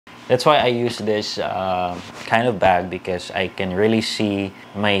That's why I use this kind of bag, because I can really see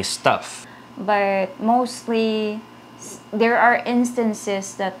my stuff. But mostly, there are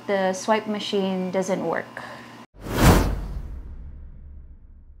instances that the swipe machine doesn't work.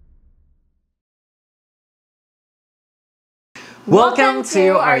 Welcome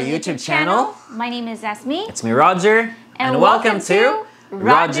to our YouTube channel. My name is Esmi. It's me, Roger, and welcome to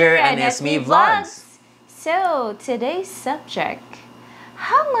Roger and Ismi Vlogs. So, today's subject,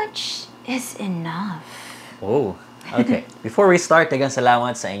 how much is enough? Oh, okay. Before we start, daghang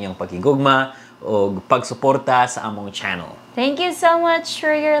salamat sa inyong pagigugma o pagsuporta sa among channel. Thank you so much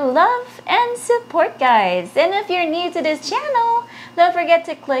for your love and support, guys. And if you're new to this channel, don't forget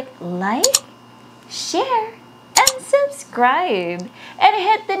to click like, share, and subscribe. And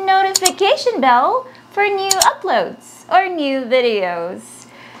hit the notification bell for new uploads or new videos.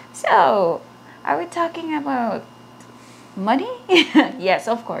 So, are we talking about money? Yes,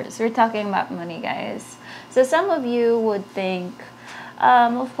 of course. We're talking about money, guys. So some of you would think,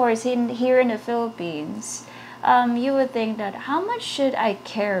 of course, here in the Philippines, you would think that how much should I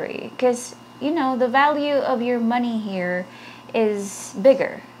carry? Because, you know, the value of your money here is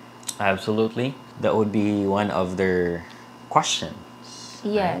bigger. Absolutely. That would be one of their questions.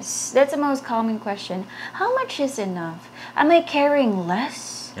 Yes, that's the most common question. How much is enough? Am I carrying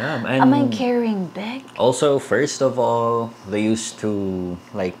less? Yeah, Am I carrying big? Also, first of all, they used to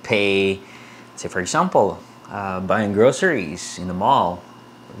like pay, say for example, buying groceries in the mall.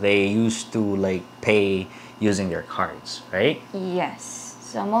 They used to like pay using their cards, right? Yes.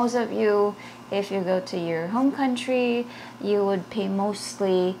 So most of you, if you go to your home country, you would pay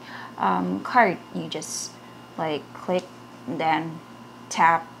mostly card. You just like click, then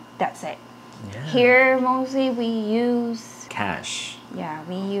tap, that's it. Yeah. Here, mostly we use Cash. yeah,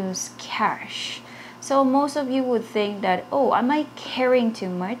 we use cash. So most of you would think that, oh, am I carrying too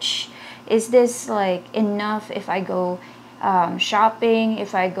much? Is this like enough if I go shopping,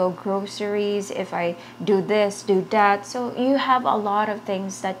 if I go groceries, if I do this, do that? So you have a lot of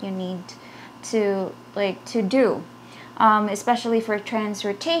things that you need to do, especially for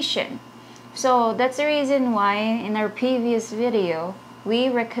transportation. So that's the reason why in our previous video we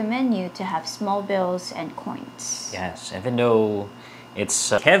recommend you to have small bills and coins. Yes, even though it's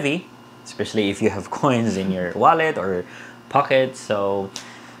heavy, especially if you have coins in your wallet or pocket, so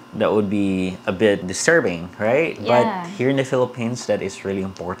that would be a bit disturbing, right? Yeah. But here in the Philippines, that is really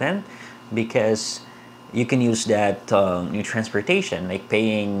important because you can use that in transportation, like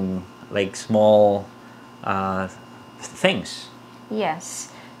paying like small things. Yes.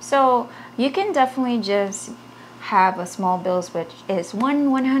 So you can definitely just have a small bills which is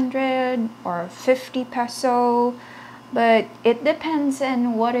 100 or 50 peso, but it depends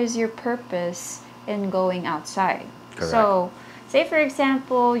on what is your purpose in going outside. Correct. So say for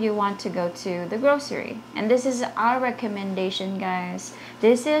example you want to go to the grocery, and this is our recommendation, guys.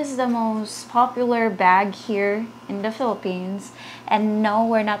 This is the most popular bag here in the Philippines, and no,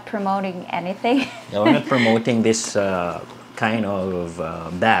 we're not promoting anything. No, we're not promoting this kind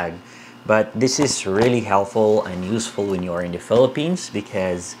of bag, but this is really helpful and useful when you are in the Philippines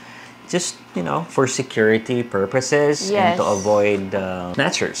because just, you know, for security purposes and Yes. to avoid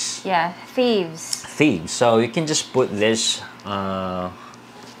snatchers. Yeah, thieves Thieves. So you can just put this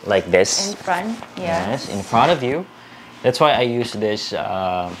like this. in front. Yeah. Yes, in front of you. That's why I use this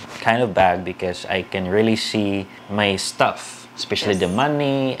kind of bag because I can really see my stuff, especially the Yes.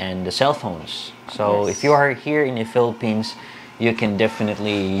 money and the cell phones. So Yes. if you are here in the Philippines, you can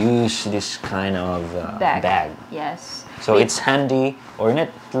definitely use this kind of bag. Yes. So it's handy or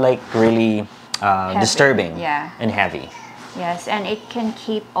not like really disturbing Yeah. and heavy. Yes, and it can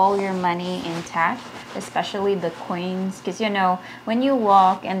keep all your money intact, especially the coins, because you know when you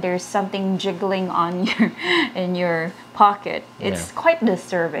walk and there's something jiggling on your in your pocket, it's Yeah. quite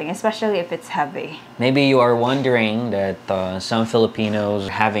disturbing, especially if it's heavy. Maybe you are wondering that some Filipinos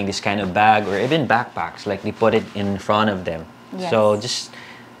are having this kind of bag or even backpacks, like they put it in front of them. Yes. So it's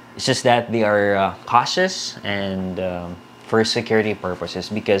just that they are cautious and for security purposes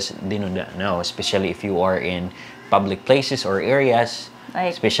because they do not know, especially if you are in public places or areas,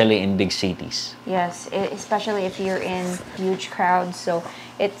 Like- especially in big cities. Yes, especially if you're in huge crowds, so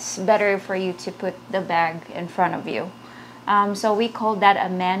it's better for you to put the bag in front of you. So we call that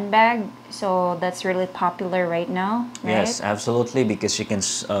a man bag. So that's really popular right now, right? Yes, absolutely, because you can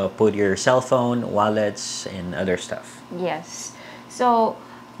put your cell phone, wallets, and other stuff. Yes. So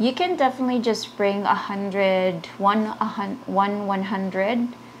you can definitely just bring 100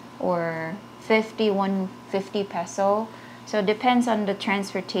 or 150 peso. So it depends on the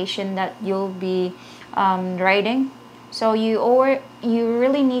transportation that you'll be riding. So you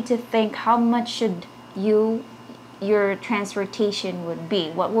really need to think how much should your transportation would be.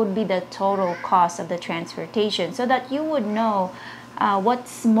 What would be the total cost of the transportation, so that you would know what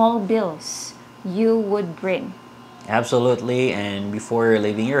small bills you would bring. Absolutely. And before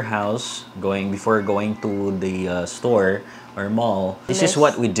leaving your house, before going to the store or mall, this is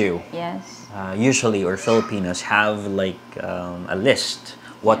what List. we do. Yes. Usually, or Filipinos have like a list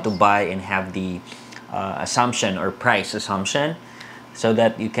what to Yes. buy, and have the assumption or price assumption, so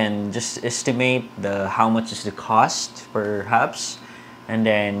that you can just estimate the how much is the cost perhaps, and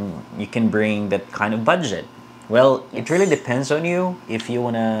then you can bring that kind of budget. Well, it really Yes. depends on you if you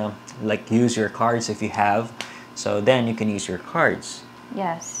wanna like use your cards if you have, so then you can use your cards.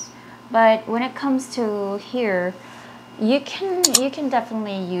 Yes. But when it comes to here, you can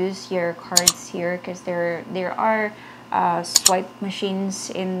definitely use your cards here, because there are swipe machines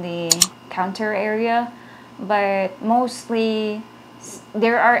in the counter area, but mostly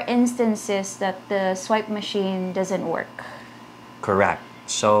there are instances that the swipe machine doesn't work. Correct.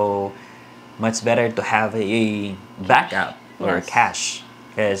 So much better to have a backup or a Yes. cash,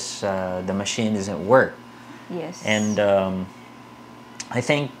 because the machine doesn't work. Yes. And I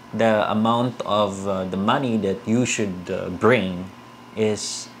think the amount of the money that you should bring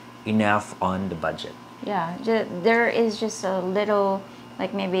is enough on the budget. Yeah, there is just a little,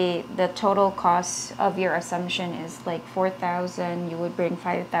 like maybe the total cost of your assumption is like 4,000. You would bring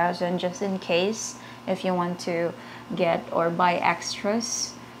 5,000 just in case if you want to get or buy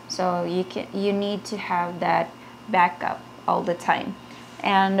extras. So you need to have that backup all the time.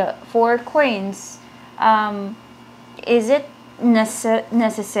 And for coins, is it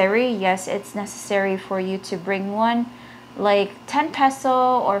necessary? Yes, it's necessary for you to bring one, like 10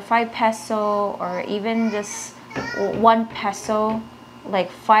 peso or 5 peso, or even just 1 peso,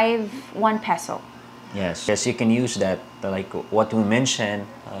 like 1 peso. Yes, yes, you can use that. Like what we mentioned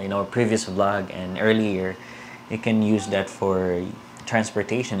in our previous vlog and earlier, you can use that for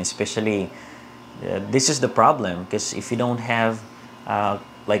transportation, especially. This is the problem, because if you don't have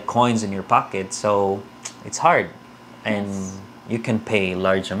like coins in your pocket, so it's hard, and Yes. you can pay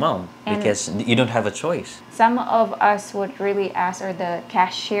large amount And because you don't have a choice. some of us would really ask, or the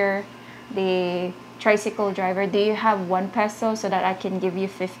cashier, the tricycle driver, do you have 1 peso so that I can give you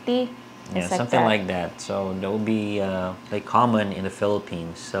 50? Yeah, It's like something that. like that. So that would be like common in the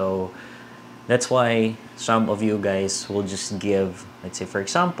Philippines. So that's why some of you guys will just give, let's say for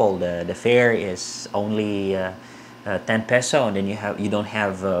example, the fare is only 10 peso, and then you don't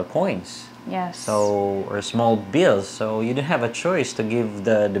have coins. Yes. So, or small bills, so you don't have a choice to give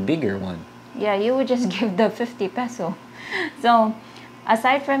the bigger one. Yeah, you would just give the 50 peso. So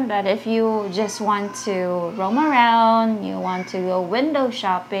aside from that, if you just want to roam around, you want to go window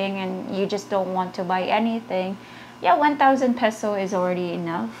shopping, and you just don't want to buy anything, yeah, 1,000 peso is already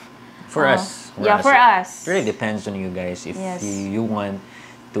enough. For us. Yeah, for us. It really depends on you guys. If Yes. you want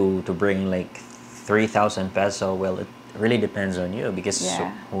to bring like 3,000 peso, well, it really depends on you, because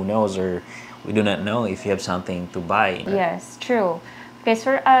Yeah. who knows, or we do not know if you have something to buy. Yes, true. Because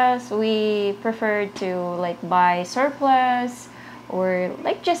for us, we prefer to like buy surplus, or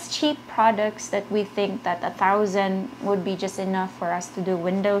like just cheap products that we think that 1,000 would be just enough for us to do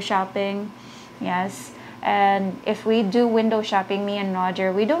window shopping. Yes. And if we do window shopping, me and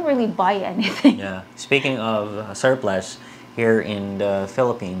Roger, we don't really buy anything. Yeah. Speaking of surplus, here in the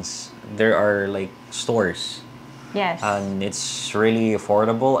Philippines, there are like stores, Yes. and it's really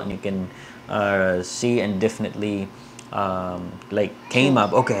affordable, and you can see and definitely like came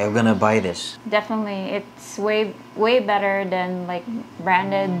up, okay, I'm gonna buy this. Definitely, it's way better than like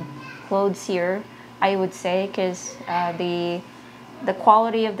branded clothes here, I would say, because the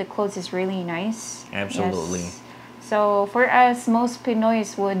quality of the clothes is really nice. Absolutely. Yes. So for us, most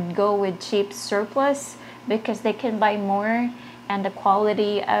Pinoys would go with cheap surplus because they can buy more, and the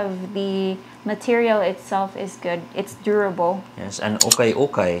quality of the material itself is good. It's durable. Yes, and okay,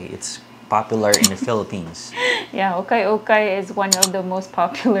 it's popular in the Philippines. Yeah, okay is one of the most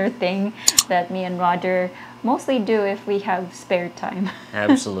popular thing that me and Roger mostly do if we have spare time.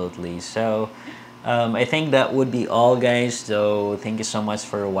 Absolutely. So, I think that would be all, guys. So, thank you so much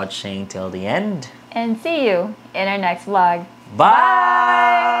for watching till the end. And see you in our next vlog. Bye!